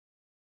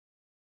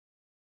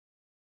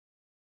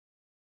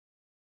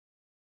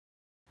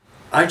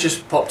I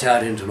just popped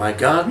out into my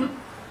garden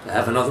to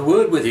have another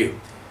word with you.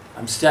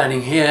 I'm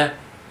standing here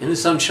in the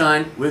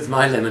sunshine with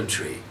my lemon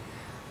tree.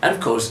 And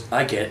of course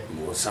I get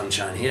more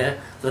sunshine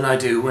here than I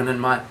do when in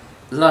my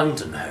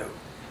London home,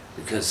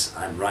 because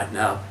I'm right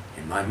now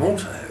in my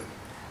Malta home,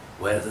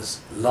 where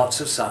there's lots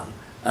of sun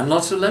and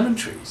lots of lemon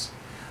trees.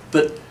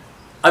 But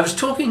I was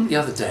talking the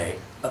other day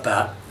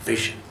about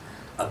vision.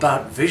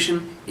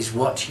 Vision is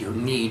what you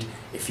need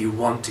if you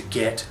want to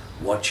get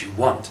what you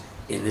want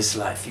in this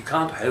life. You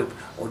can't hope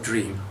or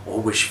dream or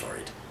wish for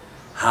it.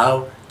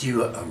 How do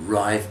you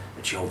arrive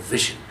at your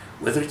vision?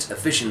 Whether it's a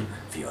vision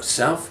for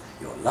yourself,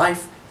 your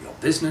life, your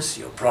business,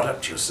 your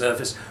product, your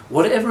service,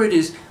 whatever it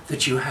is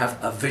that you have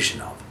a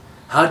vision of.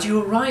 How do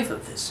you arrive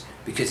at this?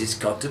 Because it's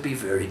got to be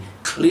very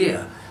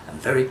clear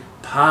and very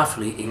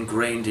powerfully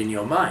ingrained in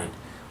your mind.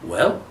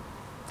 Well,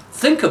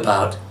 think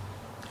about,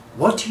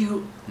 what do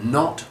you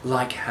not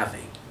like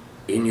having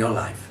in your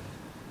life?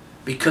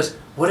 Because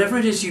whatever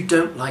it is you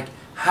don't like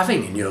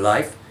having in your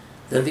life,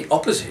 then the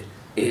opposite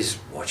is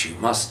what you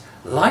must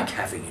like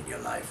having in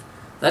your life.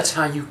 That's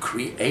how you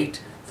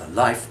create the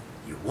life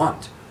you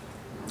want.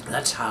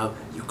 That's how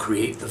you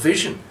create the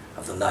vision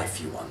of the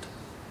life you want.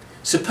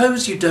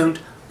 Suppose you don't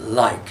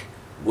like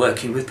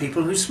working with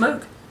people who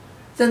smoke.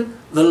 Then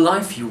the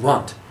life you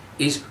want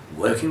is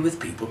working with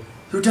people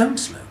who don't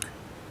smoke.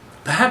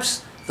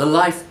 Perhaps the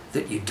life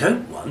that you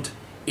don't want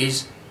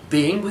is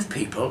being with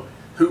people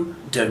who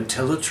don't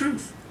tell the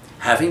truth,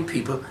 having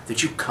people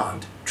that you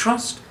can't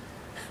trust.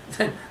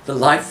 Then the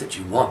life that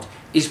you want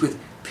is with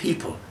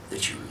people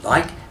that you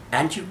like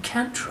and you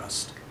can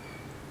trust.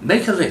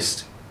 Make a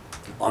list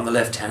on the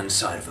left-hand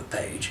side of a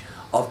page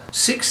of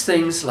 6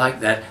 things like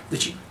that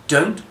that you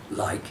don't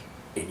like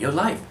in your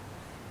life.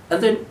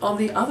 And then on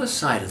the other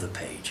side of the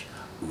page,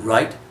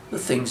 write the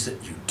things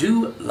that you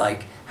do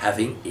like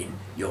having in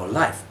your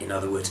life. In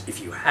other words,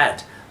 if you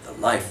had the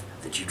life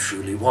that you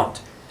truly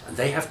want, and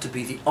they have to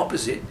be the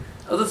opposite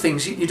of the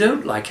things that you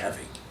don't like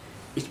having.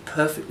 It's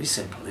perfectly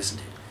simple, isn't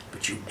it?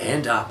 But you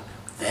end up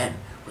then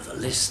with a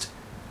list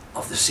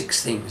of the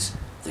 6 things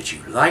that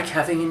you like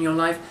having in your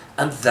life,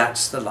 and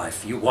that's the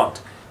life you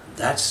want. And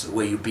that's the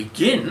way you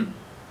begin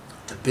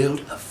to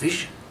build a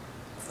vision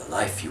of the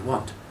life you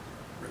want.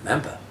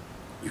 Remember,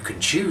 you can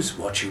choose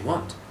what you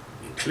want,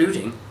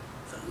 including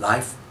the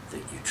life that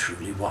you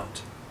truly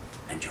want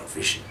and your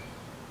vision.